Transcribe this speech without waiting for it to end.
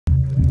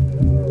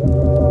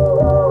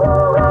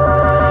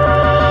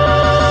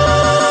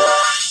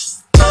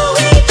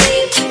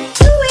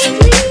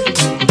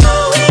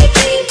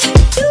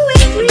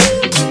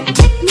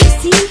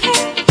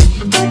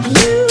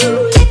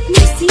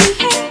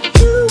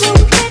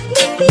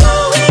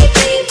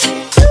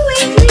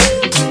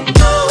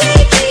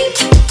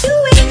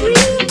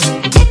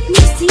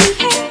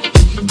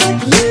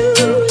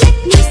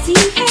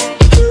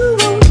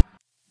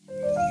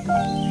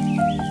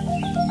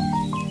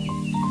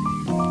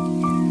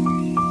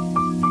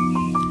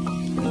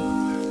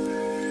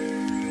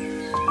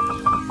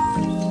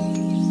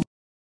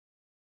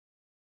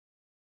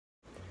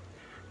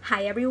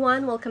Hi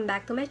everyone! Welcome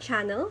back to my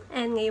channel.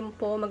 And ngayon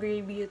po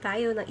mag-review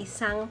tayo ng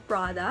isang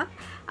product.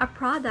 A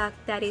product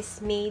that is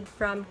made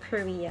from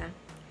Korea.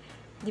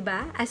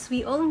 Diba? As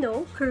we all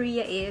know,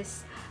 Korea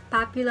is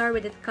popular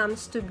when it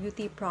comes to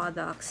beauty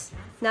products.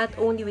 Not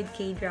only with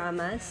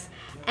K-dramas.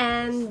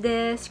 And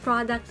this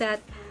product that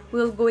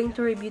we're going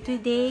to review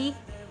today,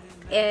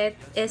 it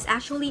is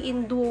actually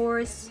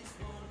endorsed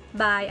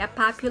by a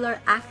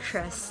popular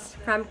actress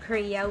from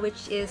Korea,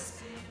 which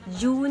is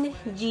Yoon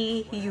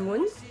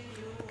Ji-yoon.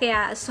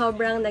 Kaya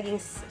sobrang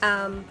naging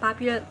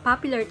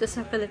popular to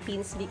sa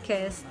Philippines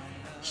because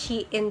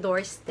she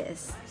endorsed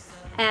this.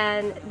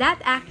 And that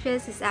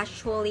actress is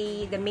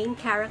actually the main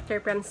character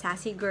from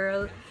Sassy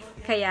Girl.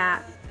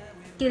 Kaya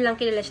kilalang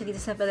kilala siya dito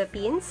sa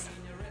Philippines.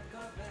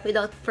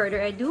 Without further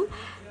ado,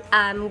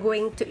 I'm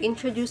going to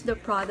introduce the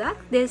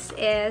product. This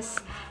is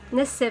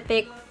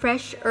NACIFIC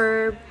Fresh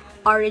Herb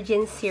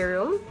Origin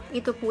Serum.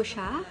 Ito po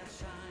siya.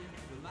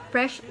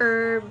 Fresh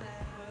Herb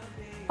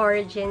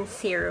Origin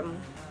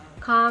Serum.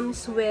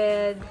 Comes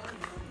with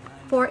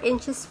 4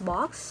 inches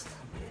box.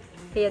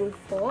 Ayan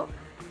po.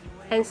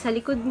 And sa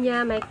likod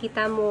niya,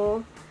 makikita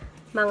mo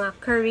mga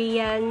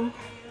Korean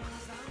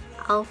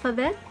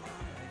alphabet.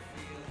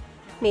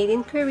 Made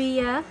in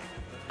Korea.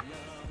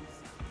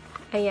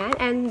 Ayan.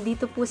 And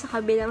dito po sa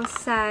kabilang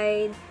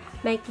side,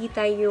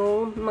 makikita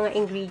yung mga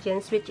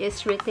ingredients which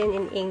is written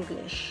in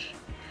English.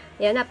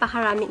 Ayan,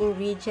 napakaraming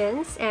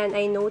ingredients. And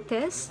I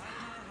noticed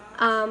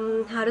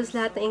halos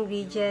lahat ng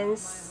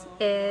ingredients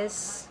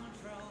is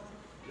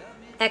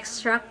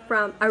extract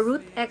from a root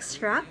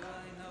extract.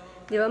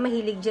 Di ba,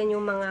 mahilig dyan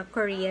yung mga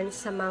Koreans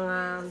sa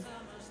mga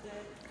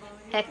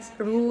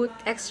root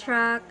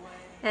extract.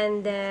 And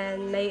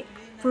then, may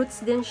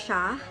fruits din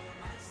siya,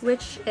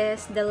 which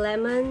is the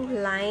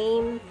lemon,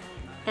 lime,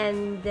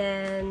 and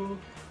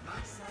then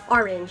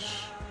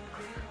orange.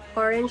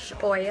 Orange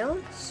oil.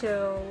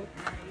 So,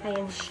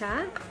 ayan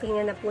siya.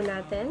 Tingnan na po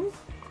natin.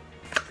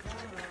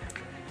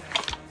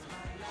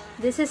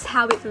 This is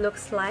how it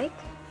looks like.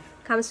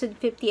 Comes with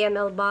 50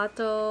 ml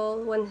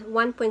bottle,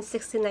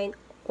 1.69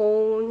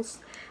 ounce.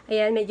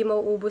 Ayan, medyo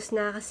mauubos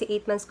na kasi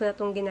 8 months ko na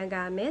itong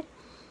ginagamit.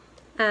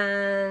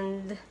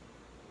 And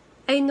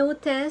I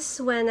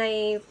noticed when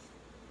I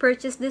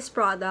purchased this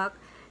product,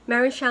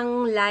 meron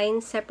siyang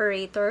line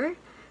separator.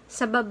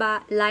 Sa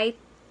baba, light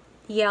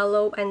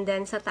yellow, and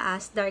then sa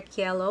taas, dark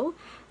yellow.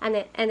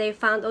 And I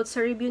found out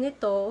sa review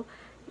nito,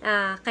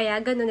 kaya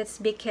ganun, it's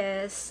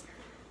because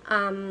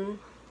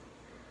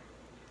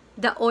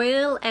the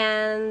oil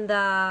and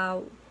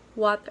the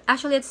water,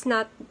 actually it's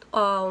not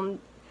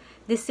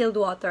distilled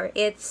water,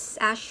 it's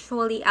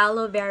actually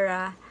aloe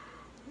vera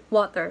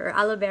water or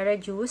aloe vera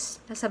juice.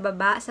 Sa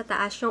baba, sa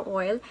taas yung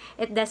oil.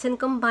 It doesn't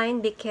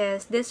combine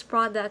because this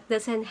product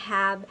doesn't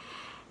have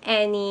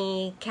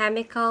any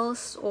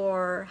chemicals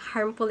or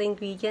harmful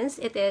ingredients.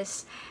 It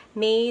is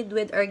made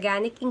with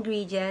organic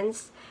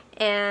ingredients,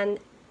 and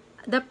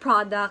the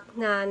product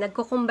na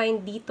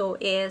nagko-combine dito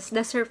is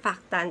the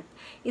surfactant.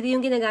 Ito yung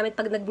ginagamit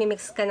pag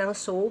nagmi-mix ka ng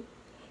soap.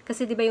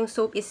 Kasi diba yung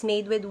soap is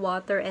made with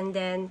water and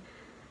then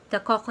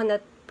the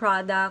coconut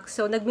product.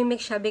 So,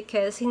 nagmi-mix siya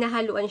because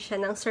hinahaluan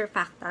siya ng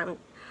surfactant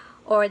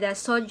or the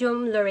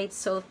sodium laurate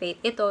sulfate.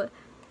 Ito,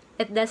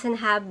 it doesn't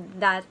have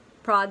that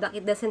product.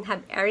 It doesn't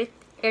have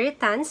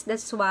irritants.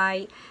 That's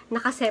why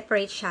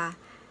naka-separate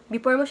siya.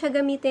 Before mo siya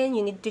gamitin,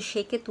 you need to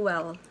shake it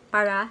well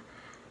para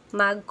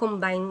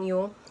mag-combine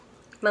yung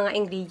mga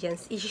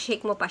ingredients.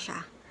 I-shake mo pa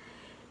siya.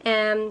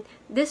 And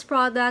this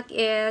product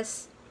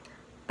is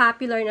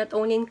popular not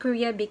only in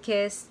Korea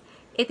because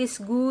it is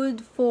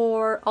good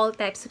for all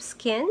types of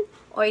skin,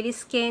 oily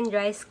skin,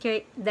 dry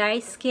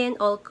skin,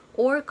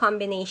 or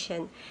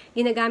combination.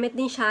 Ginagamit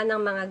din siya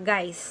ng mga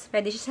guys.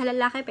 Pwede siya sa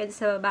lalaki, pwede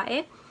sa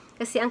babae.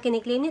 Kasi ang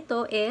kiniklaim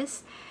nito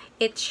is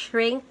it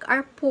shrink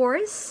our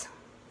pores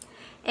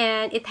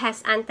and it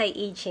has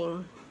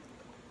anti-aging.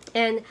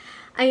 And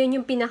ayun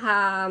yung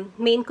pinaka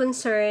main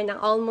concern ng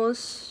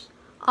almost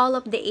all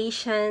of the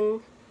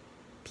Asian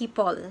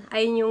people.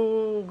 Ayun yung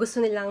gusto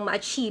nilang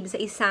ma-achieve sa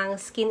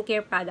isang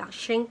skincare product,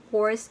 shrink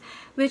pores,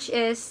 which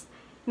is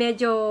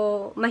medyo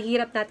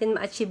mahirap natin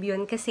ma-achieve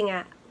yun kasi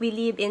nga we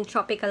live in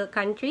tropical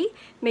country,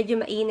 medyo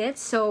mainit.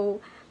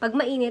 So, pag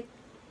mainit,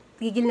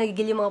 gigil na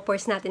gigil yung mga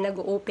pores natin,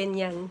 nag-open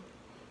yan.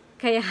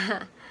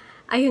 Kaya,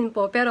 ayun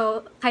po.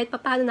 Pero kahit pa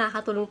paano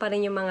nakakatulong pa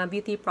rin yung mga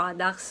beauty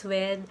products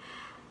with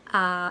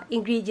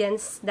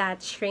ingredients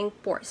that shrink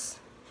pores.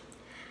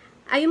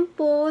 Ayun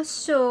po,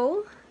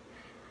 so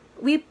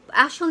we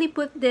actually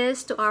put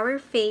this to our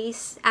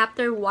face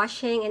after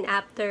washing and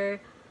after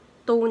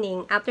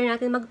toning. After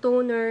natin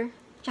mag-toner,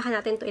 tsaka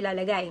natin to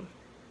ilalagay.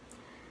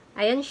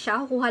 Ayan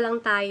siya, kuha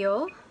lang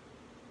tayo.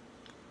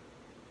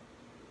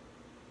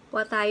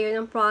 Kuha tayo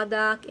ng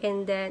product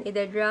and then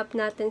i-drop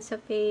natin sa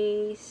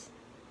face.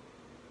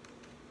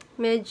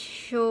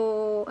 Medyo,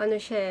 ano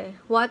siya,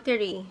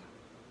 watery.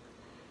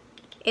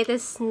 It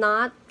is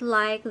not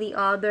like the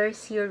other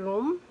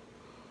serum.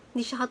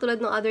 Hindi siya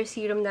katulad ng other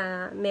serum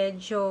na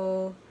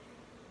medyo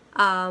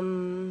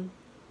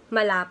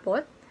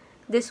malapot.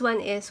 This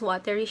one is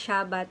watery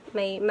siya, but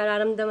may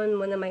mararamdaman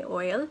mo na may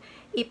oil.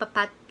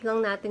 Ipapat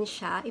lang natin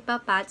siya.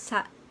 Ipapat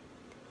sa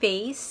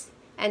face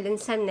and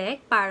then sa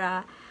neck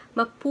para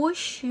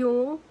ma-push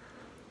yung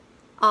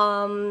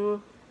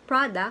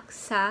product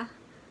sa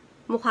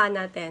mukha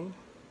natin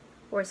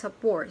or sa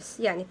pores.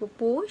 Yan,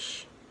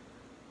 ipupush.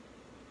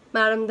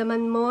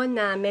 Mararamdaman mo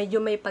na medyo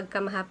may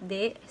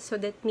pagkamahapde. So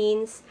that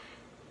means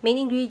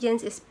main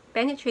ingredients is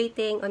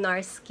penetrating on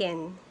our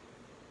skin.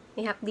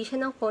 May hapdi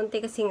siya ng konti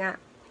kasi nga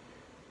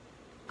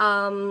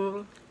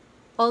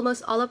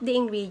almost all of the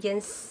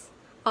ingredients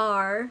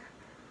are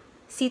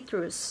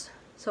citrus.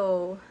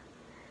 So,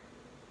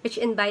 rich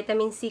in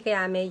vitamin C,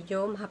 kaya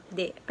medyo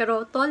mahapdi.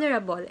 Pero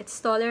tolerable. It's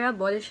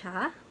tolerable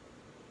siya.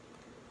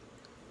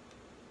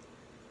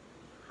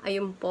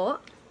 Ayun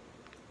po.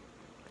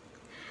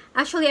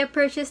 Actually, I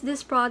purchased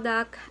this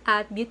product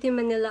at Beauty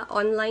Manila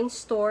online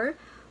store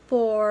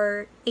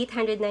for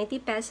 890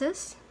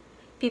 pesos,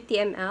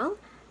 50 ml.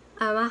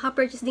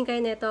 Makaka-purchase din kayo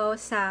nito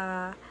sa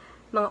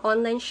mga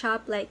online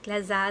shop like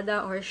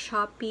Lazada or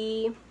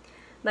Shopee.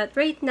 But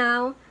right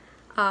now,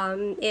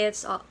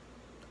 it's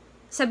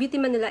sa Beauty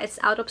Manila, it's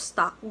out of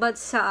stock. But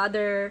sa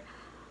other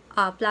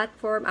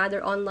platform,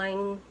 other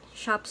online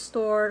shop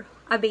store,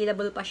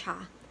 available pa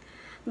siya.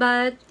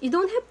 But you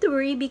don't have to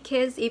worry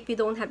because if you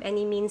don't have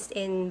any means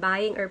in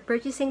buying or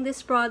purchasing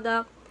this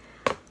product,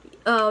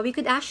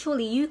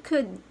 you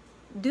could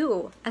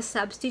do a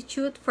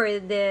substitute for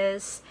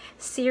this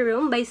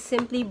serum by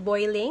simply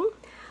boiling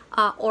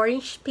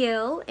orange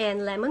peel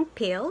and lemon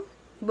peel.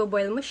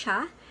 Ibo-boil mo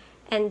siya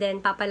and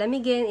then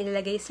papalamigin,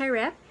 ilalagay sa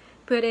ref,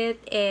 put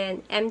it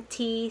in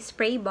empty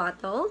spray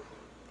bottle.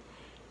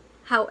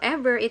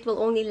 However, it will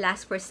only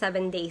last for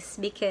 7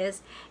 days because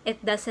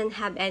it doesn't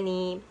have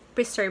any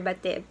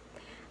preservative.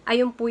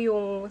 Ayun po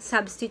yung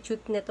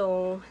substitute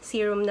nitong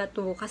serum na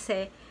to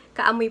kasi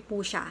kaamoy po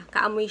siya.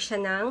 Kaamoy siya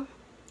ng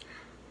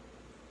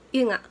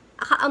yun nga,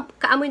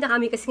 kaamoy na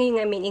kami kasi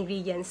yung main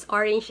ingredients,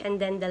 orange and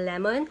then the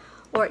lemon.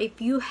 Or if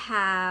you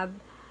have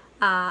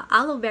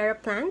aloe vera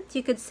plant,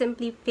 you could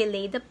simply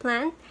fillet the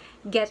plant,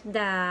 get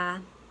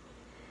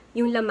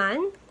yung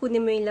laman,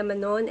 kunin mo yung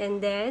laman nun,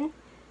 and then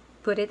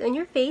put it on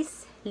your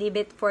face, leave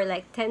it for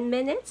like 10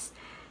 minutes.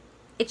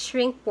 It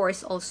shrink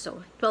pores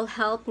also. It will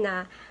help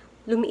na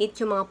lumiit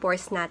yung mga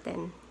pores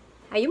natin.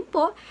 Ayun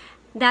po,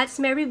 that's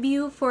my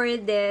review for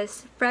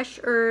this fresh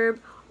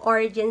herb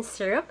origin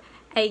syrup.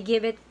 I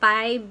give it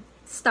 5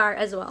 star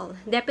as well.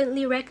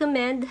 Definitely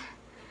recommend,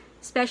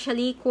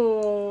 especially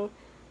kung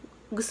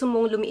gusto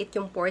mong lumiit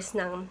yung pores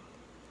ng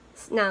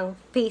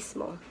face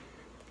mo.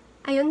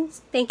 Ayun,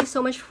 thank you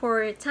so much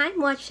for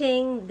time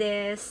watching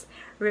this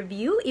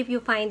review. If you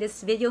find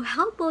this video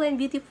helpful and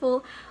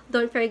beautiful,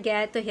 don't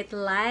forget to hit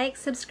like,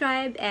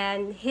 subscribe,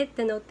 and hit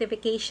the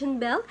notification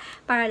bell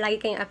para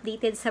lagi kayong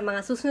updated sa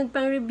mga susunod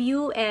pang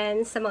review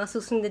and sa mga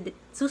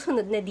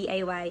susunod na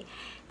DIY.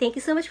 Thank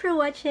you so much for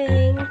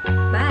watching.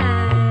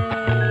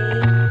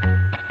 Bye!